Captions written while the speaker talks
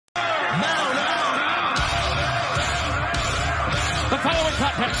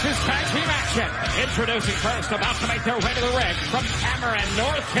Texas Tag Team Action. Introducing first, about to make their way to the ring from Cameron,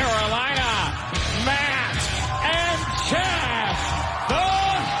 North Carolina, Matt and Jeff, the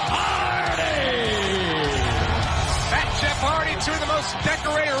Hardys. Matt and Jeff Hardy, two of the most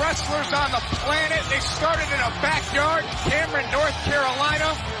decorated wrestlers on the planet. They started in a backyard in Cameron, North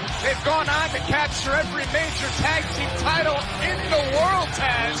Carolina. They've gone on to capture every major tag team title in the world,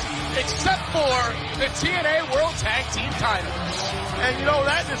 Taz, except for the TNA World Tag Team titles. And you know,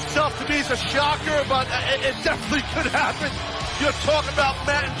 that in itself to me is a shocker, but it definitely could happen. You're talking about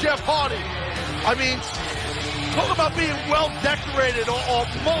Matt and Jeff Hardy. I mean, talk about being well decorated or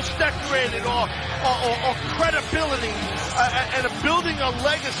most decorated or credibility and building a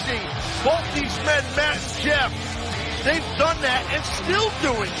legacy. Both these men, Matt and Jeff, they've done that and still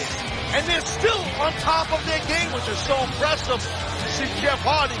doing it. And they're still on top of their game, which is so impressive to see Jeff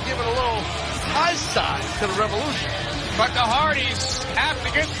Hardy giving a little high side to the Revolution. But the Hardys have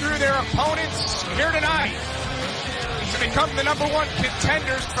to get through their opponents here tonight to become the #1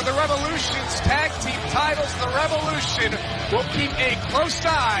 contenders for the Revolution's tag team titles. The Revolution will keep a close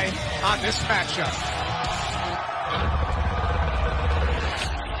eye on this matchup.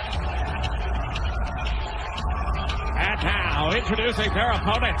 And now, introducing their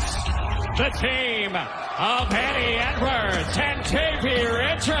opponents, the team of Eddie Edwards and Davey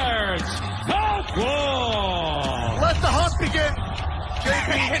Richards, the Wolves. Let the hunt begin.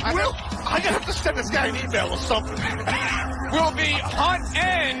 JP, I'm gonna have to send this guy an email or something. Will the hunt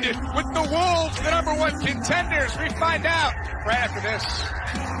end with the Wolves, the #1 contenders? We find out right after this.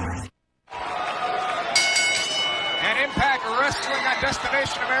 And Impact Wrestling on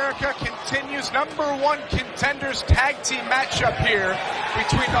Destination America continues. #1 contenders tag team matchup here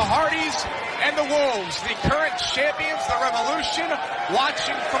between the Hardys and the Wolves. The current champions, the Revolution,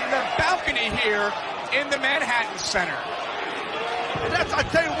 watching from their balcony here in the Manhattan Center. And that's, I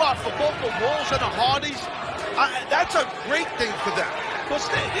tell you what, for both the Wolves and the Hardys, that's a great thing for them. Because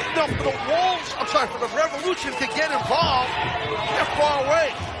for the Wolves, for the Revolution to get involved, they're far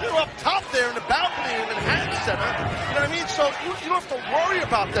away. They're up top there in the balcony in the Manhattan Center. You know what I mean? So you don't have to worry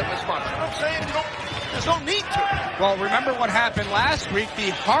about them as much. You know what I'm saying? There's no need to. Well, remember what happened last week.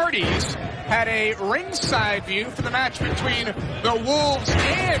 The Hardys had a ringside view for the match between the Wolves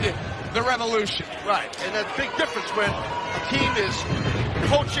and the Revolution. Right, and that's a big difference when a team is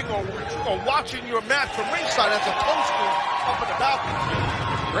coaching or watching your match from ringside as opposed to up in the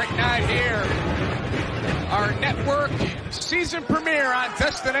balcony. Great night here. Our network season premiere on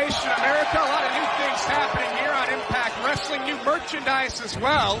Destination America. A lot of new things happening here on Impact Wrestling. New merchandise as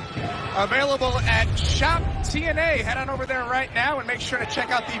well. Available at Shop TNA. Head on over there right now and make sure to check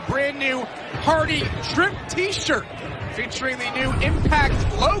out the brand new Hardy Drip t-shirt featuring the new Impact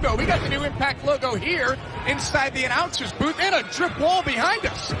logo. We got the new Impact logo here inside the announcer's booth and a drip wall behind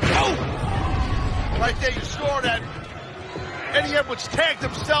us. Oh! Right there, you saw that Eddie Edwards tagged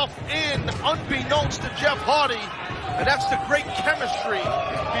himself in unbeknownst to Jeff Hardy. And that's the great chemistry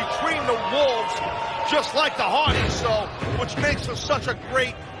between the Wolves, just like the Hardys, so which makes for such a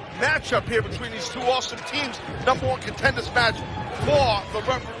great matchup here between these two awesome teams. #1 contenders match for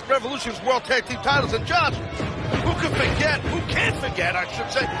the Revolution's World Tag Team titles. And Josh, who can't forget, I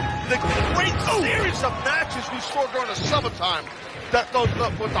should say, the great series of matches we saw during the summertime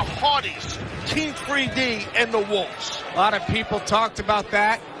with the Hardys, Team 3D, and the Wolves. A lot of people talked about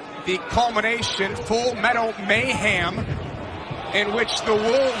that. The culmination, Full Metal Mayhem, in which the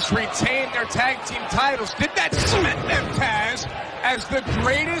Wolves retained their tag team titles. Did that cement them, Taz, as the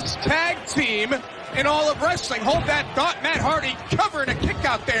greatest tag team in all of wrestling? Hold that thought. Matt Hardy covering a kick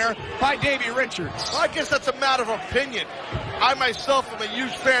out there by Davey Richards. Well, I guess that's a matter of opinion. I myself am a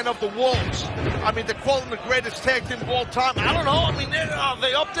huge fan of the Wolves. I mean, to call them the greatest tag team of all time, I don't know. I mean, are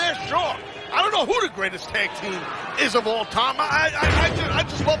they up there? Sure. I don't know who the greatest tag team is of all time. I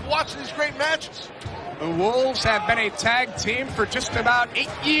just love watching these great matches. The Wolves have been a tag team for just about 8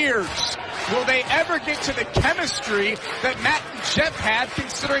 years. Will they ever get to the chemistry that Matt and Jeff had,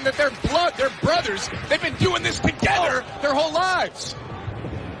 considering that they're brothers? They've been doing this together their whole lives.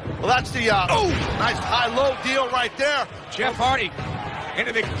 Well, that's the nice high-low deal right there. Jeff Hardy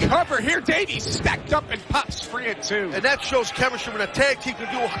into the cover here. Davey stacked up and pops free at 2. And that shows chemistry when a tag team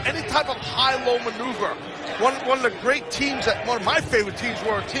can do any type of high-low maneuver. One of the great teams, one of my favorite teams,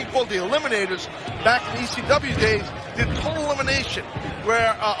 were a team called the Eliminators back in the ECW days, did total elimination,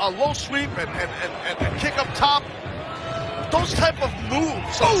 where a low sweep and a kick up top, those type of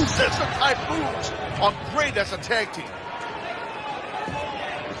moves, those scissor-type moves, are great as a tag team.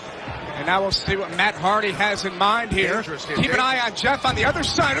 And now we'll see what Matt Hardy has in mind here. Keep an eye on Jeff on the other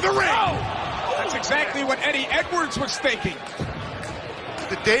side of the ring. That's exactly what Eddie Edwards was thinking.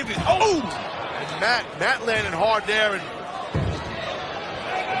 Look at Davey. Oh! And Matt landing hard there. And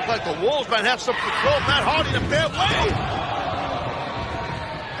looks like the Wolves might have some control. Matt Hardy in a bad way.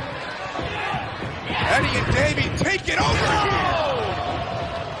 Eddie and Davey take it over here.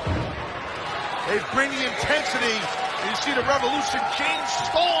 They bring the intensity. You see the revolution, James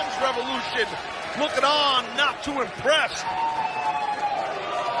Storm's revolution. Looking on, not too impressed.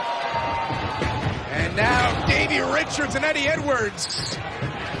 And now Davey Richards and Eddie Edwards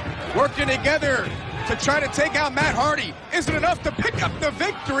working together to try to take out Matt Hardy. Isn't enough to pick up the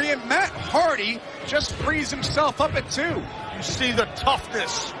victory, and Matt Hardy just frees himself up at 2. You see the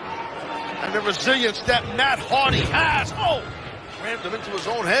toughness and the resilience that Matt Hardy has. Oh, rammed him into his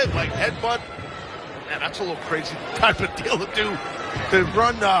own head like headbutt. Man, that's a little crazy type of deal to do, to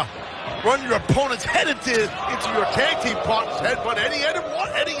run your opponent's head into your tag team partner's head. But Eddie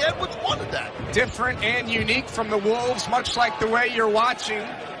Edwards wanted that. Different and unique from the Wolves, much like the way you're watching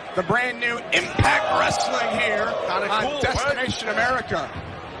the brand new Impact Wrestling here on cool, Destination America.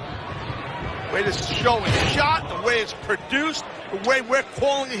 The way this show is shot, the way it's produced, the way we're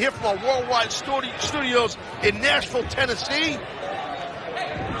calling it here from our worldwide studios in Nashville, Tennessee.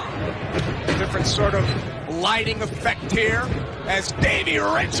 Different sort of lighting effect here as Davey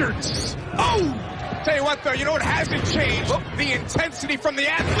Richards. Oh! Tell you what, though, you know what hasn't changed? The intensity from the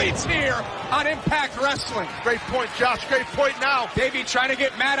athletes here on Impact Wrestling. Great point, Josh. Great point now. Davey trying to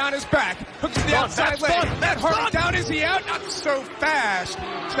get Matt on his back. Hooks to the outside leg. Matt Hardy down. Is he out? Not so fast,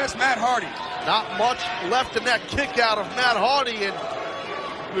 says Matt Hardy. Not much left in that kick out of Matt Hardy. And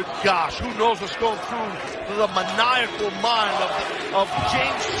good gosh, who knows what's going through the maniacal mind of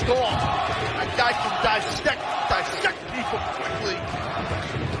James Storm. That guy can dissect people quickly.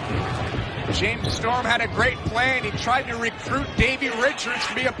 James Storm had a great plan. He tried to recruit Davey Richards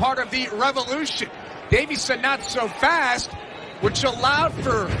to be a part of the Revolution. Davey said not so fast, which allowed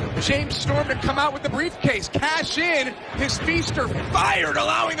for James Storm to come out with the briefcase, cash in. His feast are fired,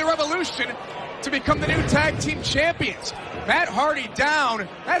 allowing the Revolution to become the new tag team champions. Matt Hardy down.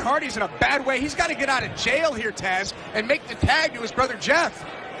 Matt Hardy's in a bad way. He's got to get out of jail here, Taz, and make the tag to his brother Jeff.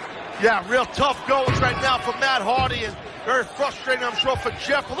 Yeah, real tough goings right now for Matt Hardy, and very frustrating, I'm sure, for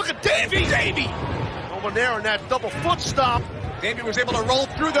Jeff. But look at Davey! Over there in that double foot stomp. Davey was able to roll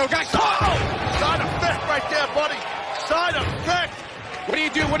through, though. Got caught! Side effect right there, buddy. Side effect. What do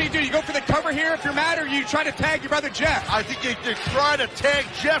you do? What do you do? You go for the cover here if you're Matt, or you try to tag your brother Jeff? I think you try to tag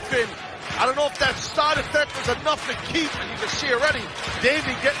Jeff in. I don't know if that side effect was enough to keep, and you can see already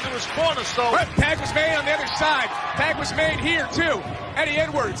Davey getting to his corner, so... Well, tag was made on the other side. Tag was made here, too. Eddie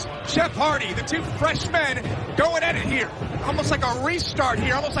Edwards, Jeff Hardy, the two fresh men going at it here. Almost like a restart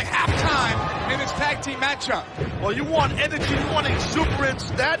here, almost like halftime in this tag team matchup. Well, you want energy, you want exuberance.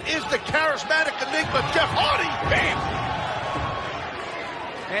 That is the charismatic enigma, Jeff Hardy. Bam!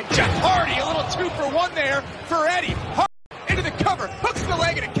 And Jeff Hardy, a little 2-for-1 there for Eddie. Hardy into the cover, hooks the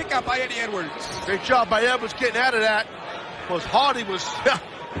leg, and a kick out by Eddie Edwards. Great job by Edwards getting out of that. Because Hardy was,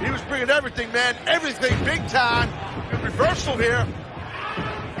 he was bringing everything, man. Everything big time. Good reversal here.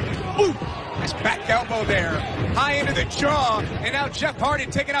 Ooh, nice back elbow there. High into the jaw. And now Jeff Hardy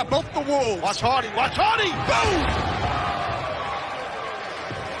taking out both the Wolves. Watch Hardy, watch Hardy.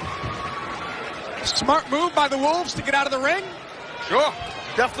 Boom! Smart move by the Wolves to get out of the ring. Sure.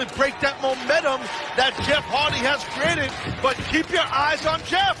 Definitely break that momentum that Jeff Hardy has created, but keep your eyes on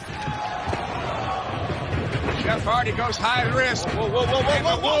Jeff. Jeff Hardy goes high risk. Whoa, whoa, whoa, whoa, and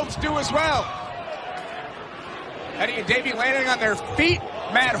whoa, the Wolves do as well. Eddie and Davey landing on their feet.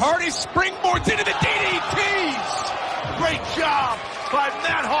 Matt Hardy springboards into the DDTs. Great job by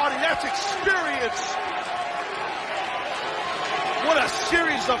Matt Hardy. That's experience. What a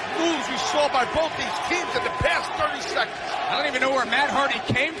series of moves we saw by both these teams in the past 30 seconds. I don't even know where Matt Hardy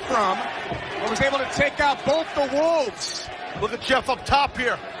came from, but was able to take out both the Wolves. Look at Jeff up top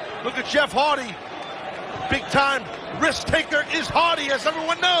here. Look at Jeff Hardy. Big time risk taker is Hardy, as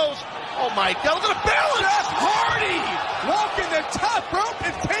everyone knows. Oh my God, look at the balance. Jeff Hardy walking the top rope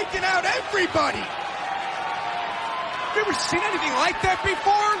and taking out everybody. Have you ever seen anything like that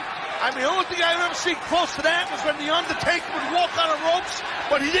before? I mean, the only thing I've ever seen close to that was when The Undertaker would walk on the ropes,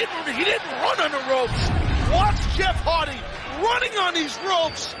 but he didn't run on the ropes. Watch Jeff Hardy running on these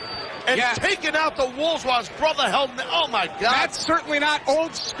ropes and taking out the Wolves while his brother held him. Oh my God. That's certainly not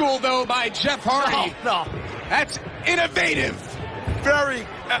old school though by Jeff Hardy. No. That's innovative. Very,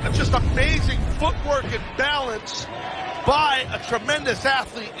 just amazing footwork and balance by a tremendous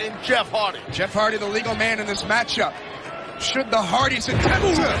athlete in Jeff Hardy. Jeff Hardy, the legal man in this matchup. Should the Hardys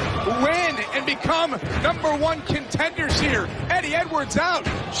attempt to win and become #1 contenders here. Eddie Edwards out.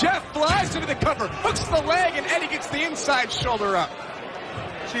 Jeff flies into the cover, hooks the leg, and Eddie gets the inside shoulder up.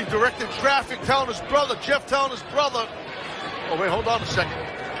 See, directing traffic, telling his brother, Jeff telling his brother. Oh, wait, hold on a second.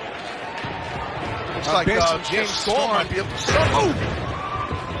 Looks like James Storm might be able to stop.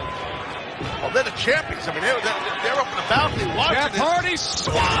 Oh, they're the champions. I mean, they're up in the balcony watching Jeff Hardy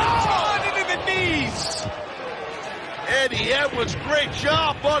swung into the knees. Eddie Edwards, great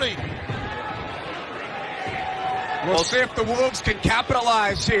job, buddy. We'll see if the Wolves can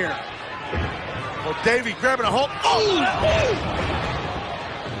capitalize here. Well, Davey grabbing a hold.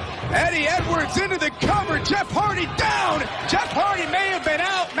 Eddie Edwards into the cover. Jeff Hardy down. Jeff Hardy may have been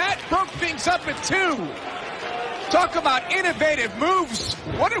out. Matt broke things up at 2. Talk about innovative moves.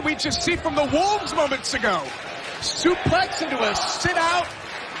 What did we just see from the Wolves moments ago? Suplex into a sit out.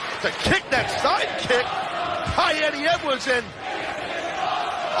 To kick that side kick by Eddie Edwards, and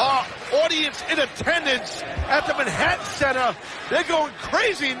our audience in attendance at the Manhattan Center, they're going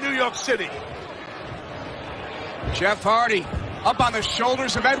crazy in New York City. Jeff Hardy up on the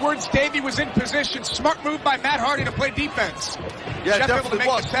shoulders of Edwards. Davey was in position. Smart move by Matt Hardy to play defense. Yeah, Jeff definitely able to make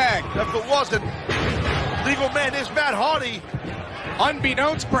was. the tag. Definitely was. And legal man is Matt Hardy.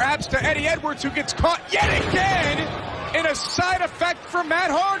 Unbeknownst perhaps to Eddie Edwards, who gets caught yet again in a side effect for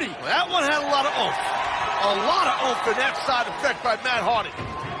Matt Hardy. Well, that one had a lot of oomph. A lot of oomph in that side effect by Matt Hardy.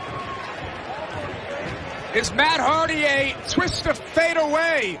 Is Matt Hardy a twist of fate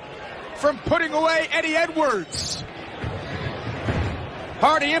away from putting away Eddie Edwards?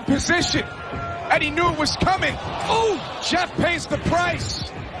 Hardy in position. Eddie knew it was coming. Oh, Jeff pays the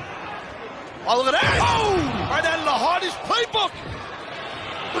price. Oh, look at that. Oh, right out of the Hardy's playbook.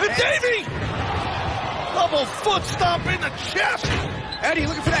 Look at Davey. Double foot stomp in the chest. Eddie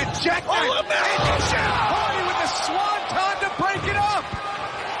looking for that jackknife. Oh, look at that. Jeff Hardy with the swanton to break it up.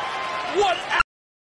 What